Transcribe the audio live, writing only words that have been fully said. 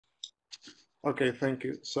Okay, thank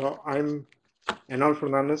you. So I'm Enol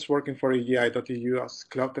Fernández working for EGI.eu as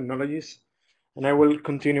Cloud Technologies, and I will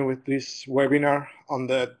continue with this webinar on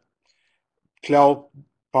the cloud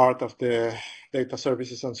part of the data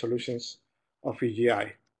services and solutions of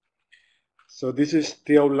EGI. So this is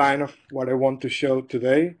the outline of what I want to show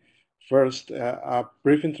today. First, a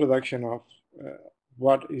brief introduction of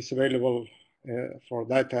what is available for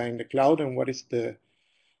data in the cloud and what is the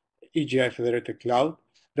EGI Federated Cloud.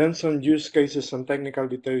 Then some use cases and technical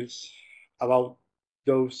details about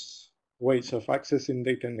those ways of accessing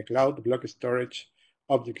data in the cloud, block storage,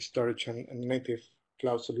 object storage, and native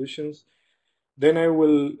cloud solutions. Then I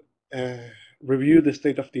will review the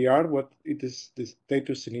state of the art, what it is the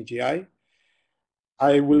status in EGI.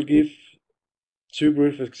 I will give two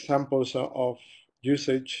brief examples of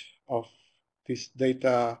usage of these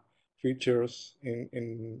data features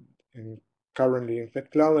in currently in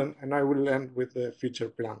FedCloud, and I will end with the future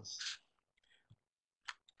plans.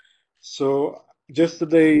 So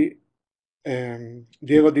yesterday,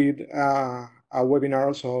 Diego did a webinar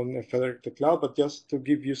also on the Federated Cloud, but just to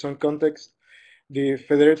give you some context, the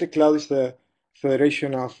Federated Cloud is the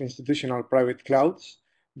Federation of Institutional Private Clouds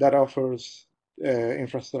that offers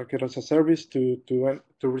infrastructure as a service to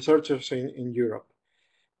researchers in Europe.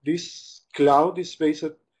 This cloud is based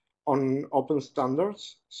on open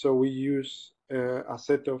standards, so we use a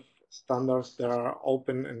set of standards that are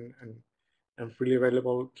open and freely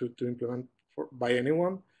available to implement by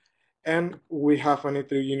anyone. And we have an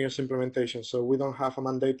heterogeneous implementation, so we don't have a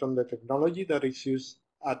mandate on the technology that is used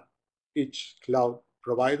at each cloud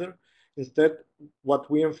provider. Instead, what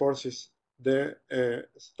we enforce is the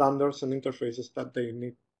standards and interfaces that they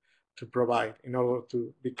need to provide in order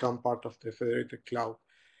to become part of the federated cloud.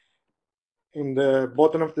 In the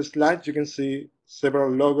bottom of the slide, you can see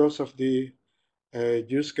several logos of the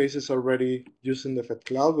use cases already using the Fed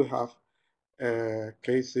Cloud. We have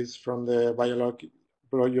cases from the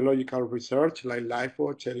biological research like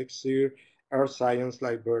LifeWatch, Elixir, Earth Science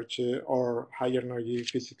like Birch, or higher energy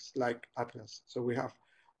physics like Atlas. So we have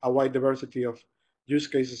a wide diversity of use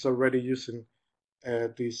cases already using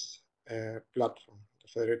this platform, the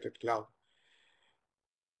Federated Cloud.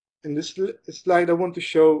 In this slide, I want to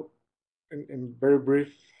show in very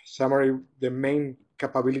brief summary the main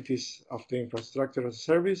capabilities of the infrastructure as a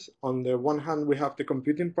service. On the one hand, we have the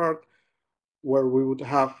computing part, where we would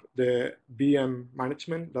have the VM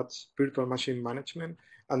management, that's virtual machine management,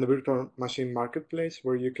 and the virtual machine marketplace,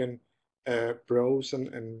 where you can browse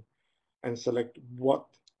and select what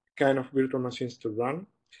kind of virtual machines to run.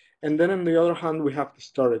 And then on the other hand, we have the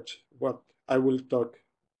storage, what I will talk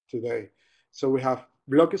today. So we have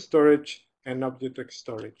block storage and object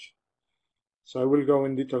storage. So I will go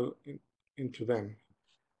in detail into them.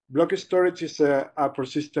 Block storage is a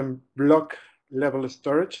persistent block level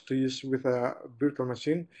storage to use with a virtual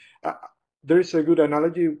machine. There is a good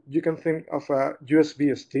analogy. You can think of a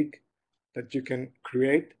USB stick that you can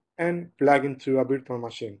create and plug into a virtual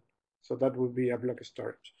machine. So that would be a block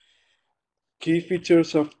storage. Key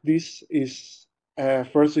features of this is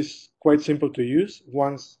first, is quite simple to use.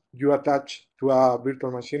 Once you attach to a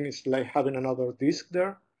virtual machine, it's like having another disk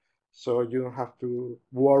there. So you don't have to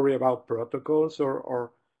worry about protocols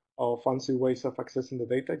or fancy ways of accessing the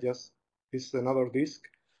data. Just it's another disk,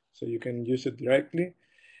 so you can use it directly.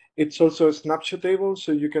 It's also snapshotable,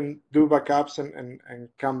 so you can do backups and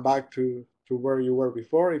come back to where you were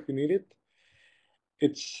before if you need it.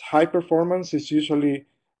 It's high performance. It's usually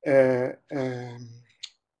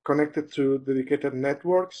connected to dedicated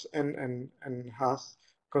networks and has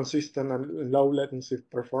consistent and low latency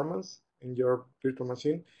performance in your virtual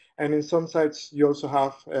machine. And in some sites, you also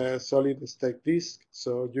have solid state disk,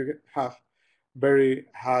 so you have very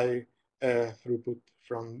high throughput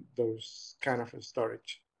from those kind of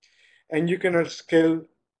storage. And you can scale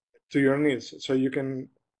to your needs, so you can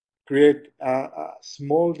create a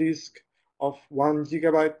small disk of 1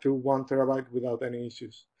 gigabyte to 1 terabyte without any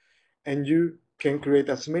issues. And you can create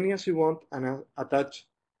as many as you want and attach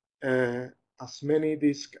as many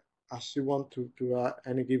disks as you want to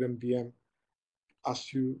any given VM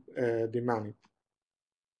as you demand it.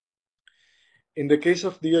 In the case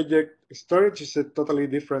of the object storage, it's a totally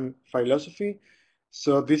different philosophy.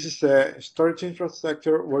 So this is a storage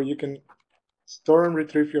infrastructure where you can store and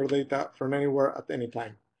retrieve your data from anywhere at any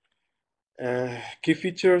time. Key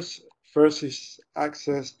features, first is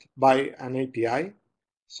accessed by an API.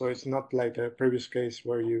 So it's not like the previous case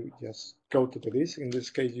where you just go to the disk. In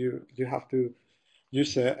this case, you have to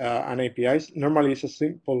use an API. Normally, it's a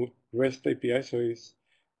simple REST API, so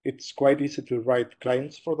it's quite easy to write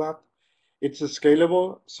clients for that. It's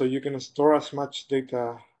scalable, so you can store as much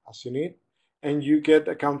data as you need, and you get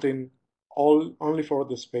accounting only for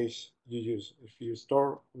the space you use. If you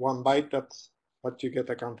store 1 byte, that's what you get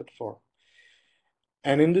accounted for.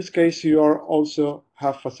 And in this case, you are also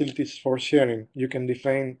have facilities for sharing. You can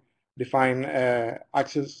define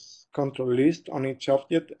access control list on each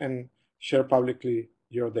object and share publicly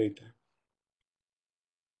your data.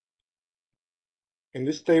 In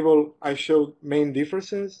this table, I showed main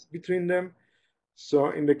differences between them.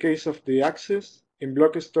 So in the case of the access, in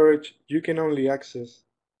block storage, you can only access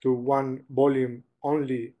to one volume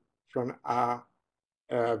only from a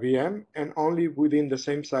VM and only within the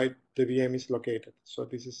same site the VM is located. So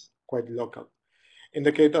this is quite local. In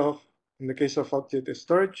the case of object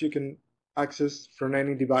storage, you can access from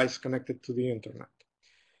any device connected to the internet.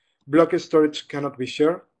 Block storage cannot be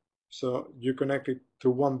shared, so you connect it to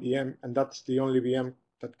one VM, and that's the only VM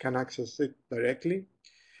that can access it directly.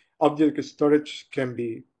 Object storage can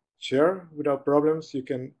be shared without problems. You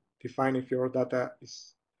can define if your data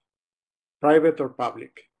is private or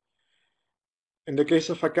public. In the case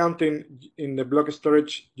of accounting, in the block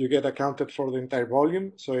storage, you get accounted for the entire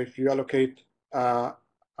volume. So if you allocate a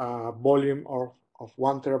volume of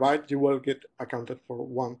 1 TB, you will get accounted for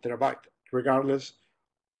 1 TB, regardless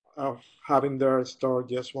of having there stored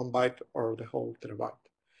just 1 byte or the whole terabyte.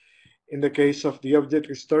 In the case of the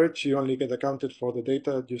object storage, you only get accounted for the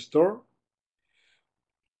data you store.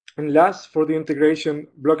 And last, for the integration,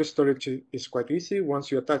 block storage is quite easy.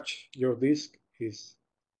 Once you attach your disk, it's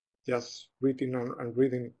just reading and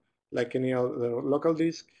reading like any other local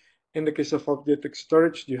disk. In the case of object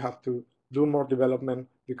storage, you have to do more development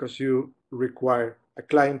because you require a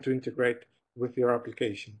client to integrate with your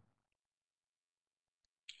application.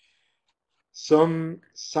 Some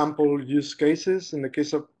sample use cases in the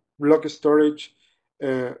case of block storage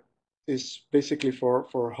is basically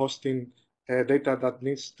for hosting data that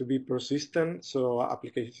needs to be persistent, so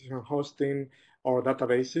application hosting or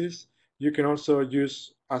databases. You can also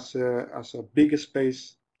use as a big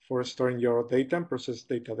space for storing your data and process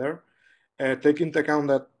data there. Take into account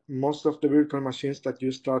that most of the virtual machines that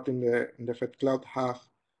you start in the Fed Cloud have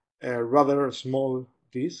a rather small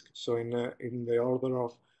disk, so in the order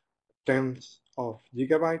of tens of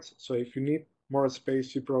gigabytes. So if you need more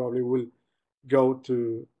space, you probably will go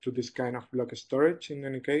to this kind of block storage in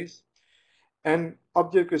any case. And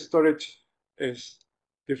object storage is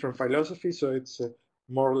different philosophy, so it's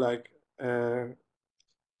more like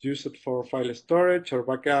use it for file storage or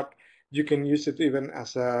backup. You can use it even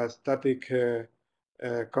as a static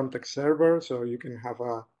context server, so you can have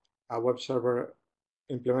a web server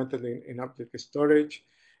implemented in object storage.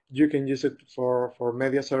 You can use it for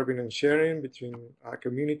media serving and sharing between a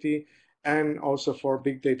community, and also for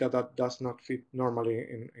big data that does not fit normally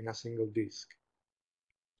in a single disk.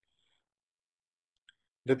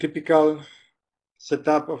 The typical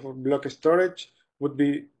setup of a block storage would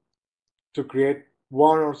be to create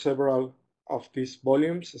one or several of these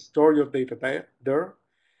volumes, store your data there.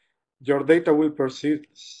 Your data will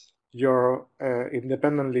persist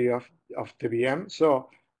independently of the VM. So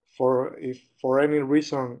if for any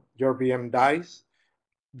reason your VM dies,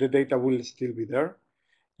 the data will still be there.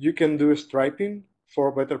 You can do striping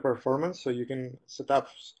for better performance. So you can set up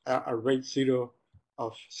a RAID 0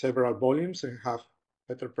 of several volumes and have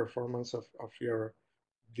better performance of your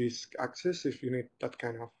disk access if you need that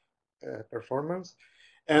kind of performance.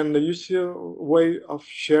 And the usual way of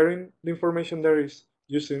sharing the information there is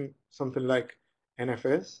using something like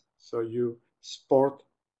NFS. So you export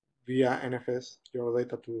via NFS your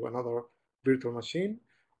data to another virtual machine,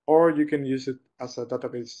 or you can use it as a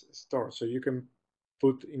database store. So you can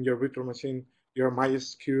put in your virtual machine your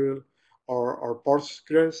MySQL or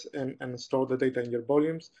Postgres and store the data in your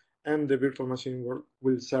volumes, and the virtual machine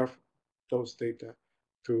will serve those data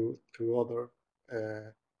to other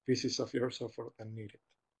pieces of your software that need it.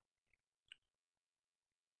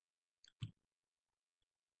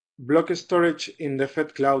 Block storage in the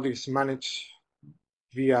Fed Cloud is managed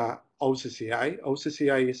via OCCI.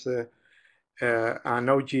 OCCI is an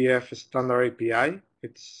OGF standard API.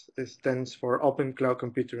 It stands for Open Cloud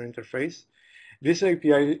Computer Interface. This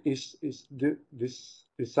API is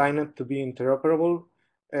designed to be interoperable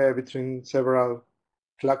between several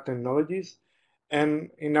cloud technologies.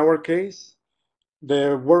 And in our case,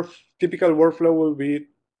 the typical workflow will be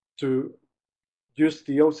to use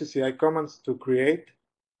the OCCI commands to create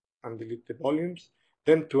and delete the volumes,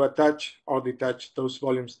 then to attach or detach those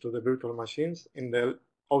volumes to the virtual machines. In the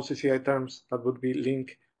OCCI terms, that would be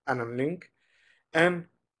link and unlink. And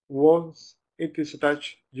once it is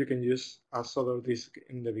attached, you can use as other disk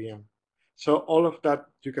in the VM. So all of that,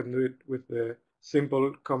 you can do it with the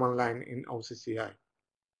simple command line in OCCI.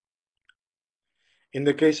 In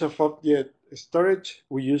the case of object storage,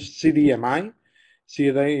 we use CDMI.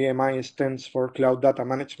 CDMI stands for Cloud Data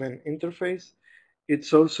Management Interface.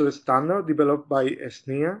 It's also a standard developed by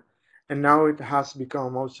SNIA, and now it has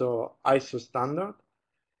become also ISO standard.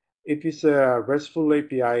 It is a RESTful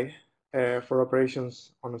API for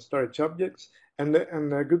operations on storage objects. And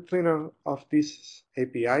the good thing of this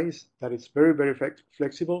API is that it's very, very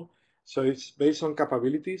flexible. So it's based on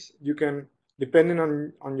capabilities. You can, depending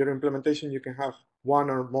on your implementation, you can have one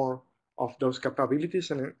or more of those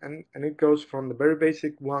capabilities. And it goes from the very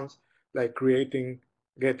basic ones, like creating,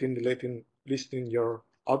 getting, deleting, listing your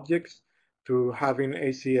objects, to having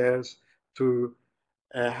ACLs, to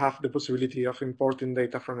have the possibility of importing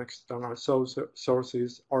data from external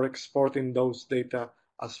sources or exporting those data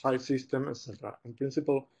as file system, etc. In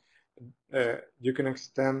principle, you can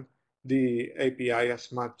extend the API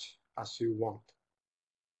as much as you want.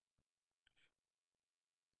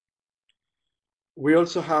 We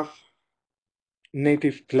also have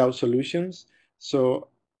native cloud solutions. So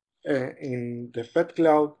in the Fed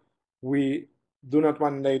Cloud, we do not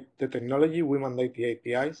mandate the technology, we mandate the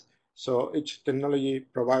APIs. So each technology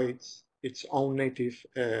provides its own native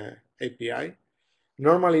API.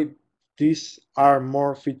 Normally, these are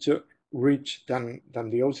more feature rich than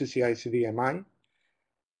the OCCI CDMI.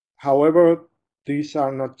 However, these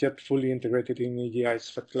are not yet fully integrated in EGI's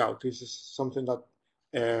Fed Cloud. This is something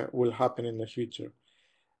that will happen in the future.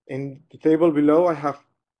 In the table below, I have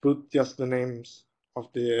put just the names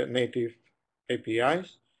of the native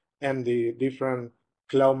APIs and the different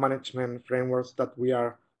cloud management frameworks that we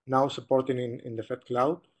are now supporting in the Fed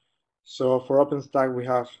Cloud. So for OpenStack, we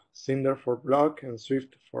have Cinder for block and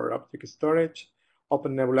Swift for object storage.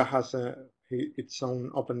 OpenNebula has its own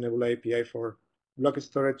OpenNebula API for block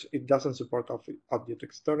storage. It doesn't support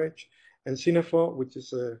object storage. And Cinefo, which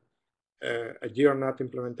is a GeoNet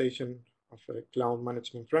implementation of a cloud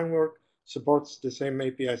management framework, supports the same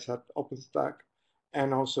APIs at OpenStack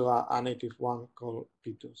and also a native one called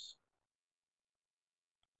Pitos.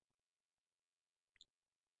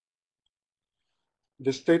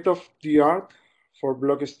 The state of the art for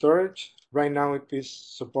block storage, right now it is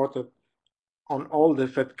supported on all the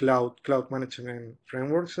Fed Cloud management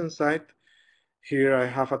frameworks inside. Here I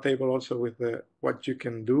have a table also with what you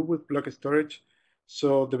can do with block storage.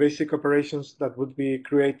 So the basic operations that would be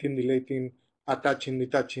creating, deleting, attaching,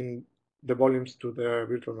 detaching the volumes to the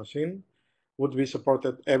virtual machine would be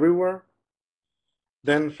supported everywhere.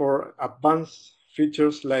 Then for advanced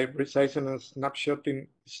features like resizing and snapshotting,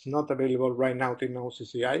 it's not available right now in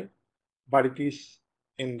OCCI, but it is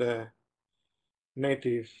in the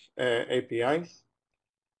native APIs.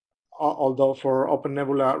 Although for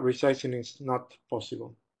OpenNebula, resizing is not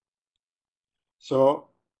possible. So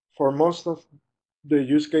for most of the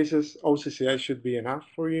use cases, OCCI should be enough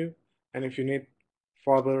for you. And if you need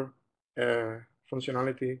further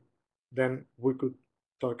functionality, then we could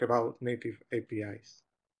talk about native APIs.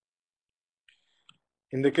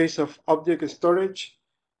 In the case of object storage,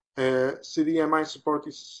 CDMI support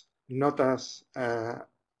is not as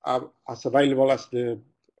available as the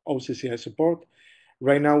OCCI support.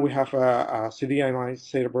 Right now, we have a CDMI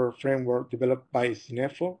server framework developed by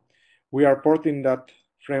Cinefo. We are porting that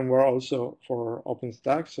framework also for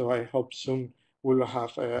OpenStack, so I hope soon we'll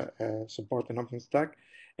have support in OpenStack.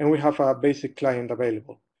 And we have a basic client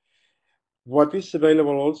available. What is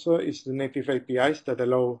available also is the native APIs that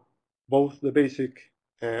allow both the basic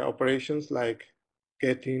operations like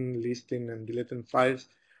getting, listing, and deleting files,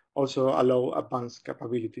 also allow advanced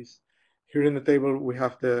capabilities. Here in the table, we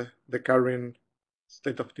have the current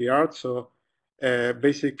state of the art. So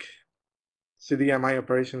basic CDMI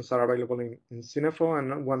operations are available in Cinefo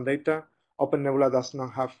and OneData. OpenNebula does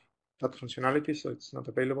not have that functionality, so it's not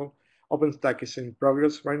available. OpenStack is in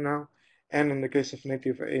progress right now. And in the case of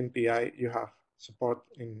native API, you have support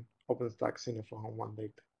in OpenStack, Cinefo, and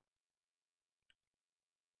OneData.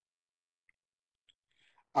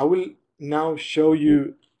 I will now show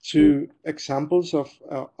you two examples of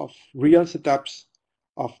real setups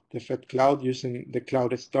of the Fed Cloud using the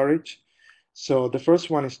cloud storage. So the first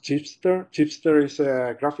one is Chipster. Chipster is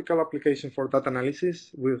a graphical application for data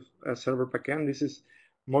analysis with a server backend. This is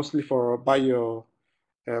mostly for biological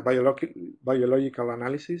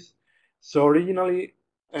analysis. So originally,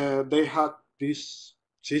 they had this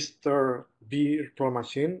Chipster virtual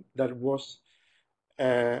machine that was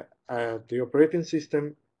the operating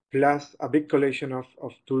system plus a big collection of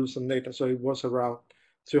tools and data. So it was around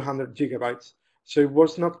 200 gigabytes. So it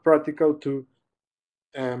was not practical to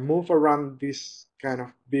move around this kind of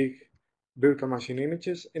big virtual machine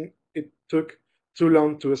images, and it took too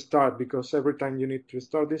long to start because every time you need to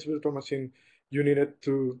start this virtual machine, you needed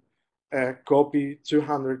to copy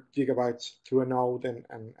 200 gigabytes to a node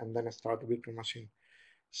and then start the virtual machine.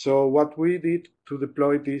 So what we did to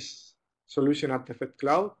deploy this solution at the Fed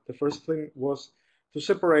Cloud, the first thing was to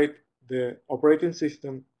separate the operating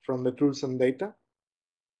system from the tools and data.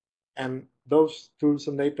 And those tools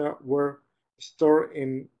and data were stored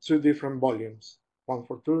in two different volumes, one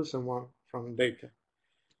for tools and one from data.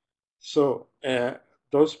 So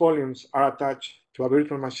those volumes are attached to a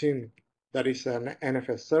virtual machine that is an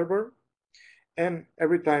NFS server. And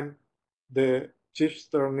every time the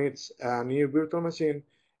chipster needs a new virtual machine,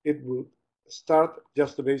 it will start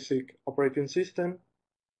just the basic operating system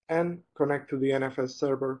and connect to the NFS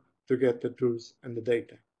server to get the tools and the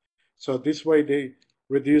data. So this way they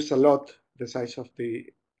reduce a lot the size of the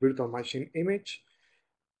virtual machine image.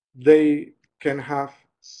 They can have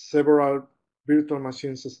several virtual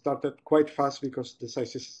machines started quite fast because the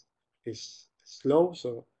size is slow,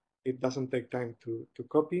 so it doesn't take time to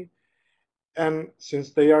copy. And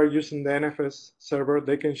since they are using the NFS server,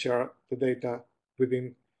 they can share the data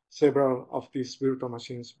within several of these virtual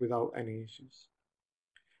machines without any issues.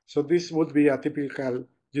 So this would be a typical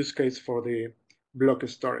use case for the block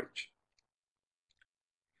storage.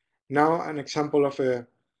 Now an example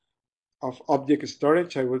of object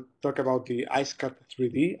storage, I will talk about the IceCat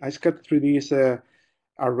 3D. IceCat 3D is a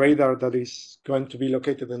radar that is going to be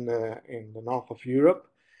located in the north of Europe.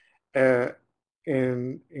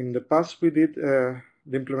 In the past, we did the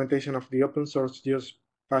implementation of the open source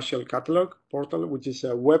geospatial catalog portal, which is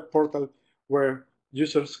a web portal where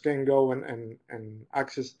users can go and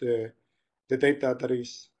access the data that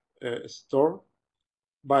is stored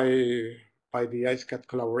by the IceCat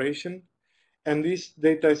collaboration. And this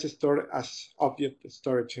data is stored as object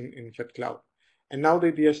storage in Fed Cloud. And now the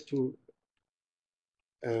idea is to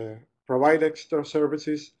provide extra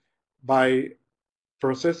services by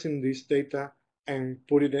processing this data and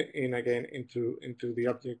put it in again into the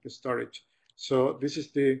object storage. So this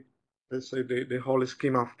is let's say the whole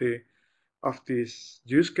scheme of this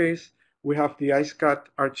use case. We have the IceCat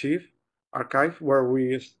archive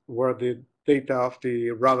where the data of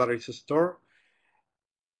the radar is stored.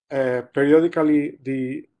 Periodically,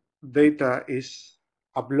 the data is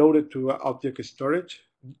uploaded to object storage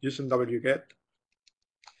using wget.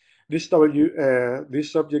 This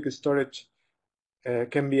object storage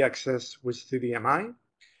can be accessed with CDMI.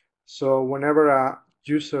 So whenever a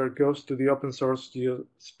user goes to the open source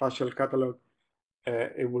geospatial catalog,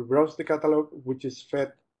 it will browse the catalog, which is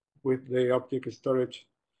fed with the object storage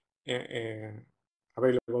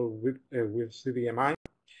available with CDMI.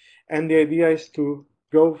 And the idea is to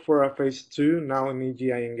go for a phase 2 now in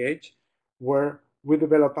AGI Engage, where we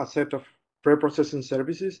develop a set of pre-processing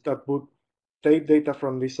services that would take data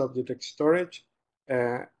from this object storage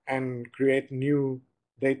and create new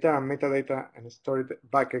data and metadata and store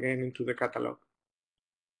it back again into the catalog.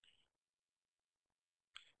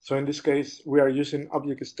 So in this case, we are using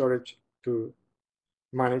object storage to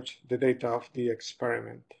manage the data of the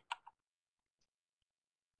experiment.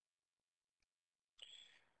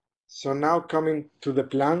 So now coming to the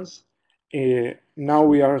plans, now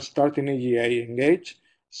we are starting AGI Engage.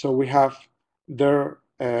 So we have their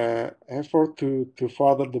effort to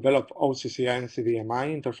further develop OCCI and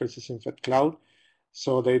CDMI interfaces in Fed Cloud.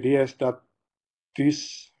 So the idea is that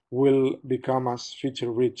this will become as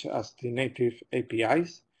feature-rich as the native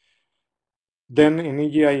APIs. Then in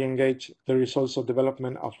AGI Engage, there is also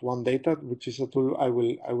development of OneData, which is a tool I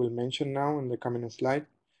will mention now in the coming slide.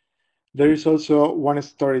 There is also one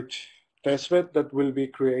storage testbed that will be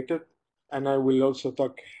created, and I will also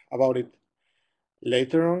talk about it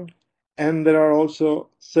later on. And there are also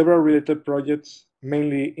several related projects,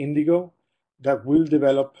 mainly Indigo, that will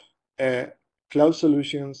develop cloud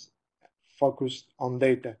solutions focused on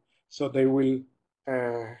data. So they will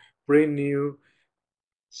bring new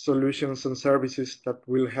solutions and services that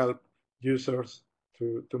will help users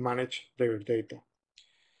to manage their data.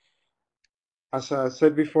 As I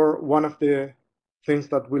said before, one of the things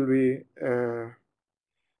that will be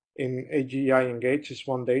in AGI Engage is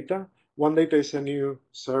OneData. OneData is a new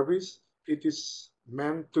service. It is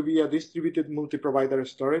meant to be a distributed multi-provider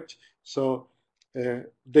storage. So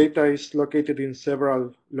data is located in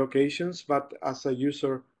several locations, but as a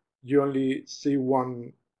user, you only see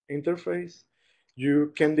one interface.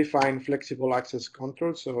 You can define flexible access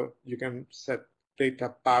control, so you can set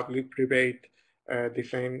data public, private,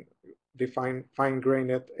 define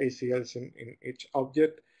fine-grained ACLs in each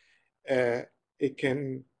object. It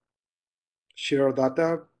can share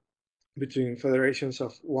data between federations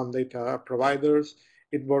of OneData providers.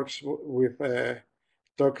 It works with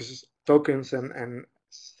tokens and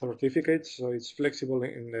certificates, so it's flexible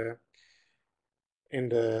in in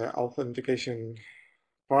the authentication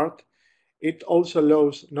part. It also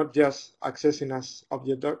allows not just accessing as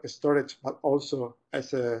object storage, but also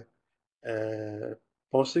as a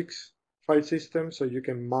POSIX file system, so you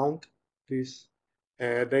can mount this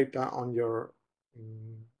data on your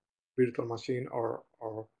virtual machine or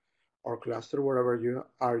cluster, wherever you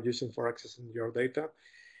are using for accessing your data.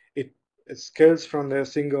 It scales from the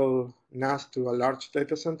single NAS to a large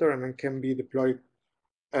data center and then can be deployed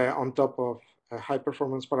on top of a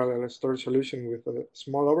high-performance parallel storage solution with a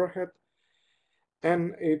small overhead.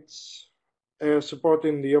 And it's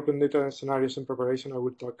supporting the open data scenarios in preparation I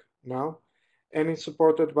will talk now. And it's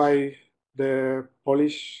supported by the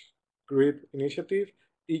Polish Grid Initiative,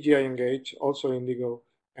 EGI Engage, also Indigo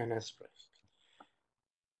and Express.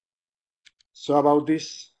 So about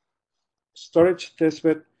this storage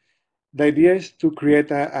testbed, the idea is to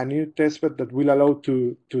create a new testbed that will allow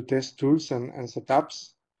to test tools and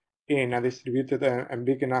setups in a distributed and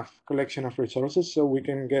big enough collection of resources, so we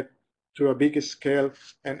can get to a big scale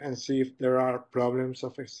and see if there are problems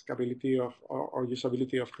of scalability or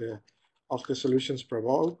usability of the solutions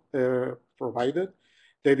provided.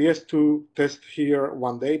 The idea is to test here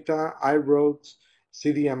one data, iRoads,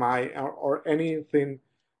 CDMI, or anything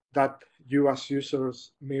that you as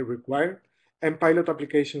users may require, and pilot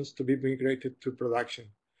applications to be migrated to production.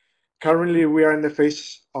 Currently, we are in the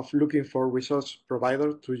phase of looking for resource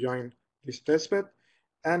provider to join this testbed,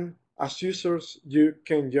 and as users, you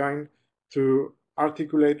can join to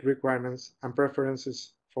articulate requirements and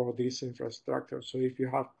preferences for this infrastructure. So if you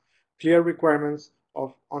have clear requirements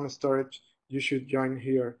on storage, you should join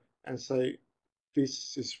here and say,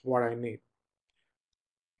 this is what I need.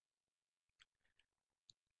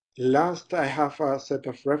 Last, I have a set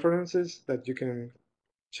of references that you can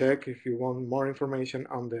check if you want more information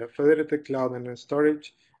on the federated cloud and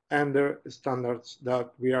storage and the standards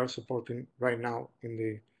that we are supporting right now in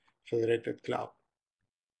the federated cloud.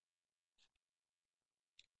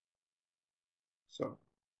 So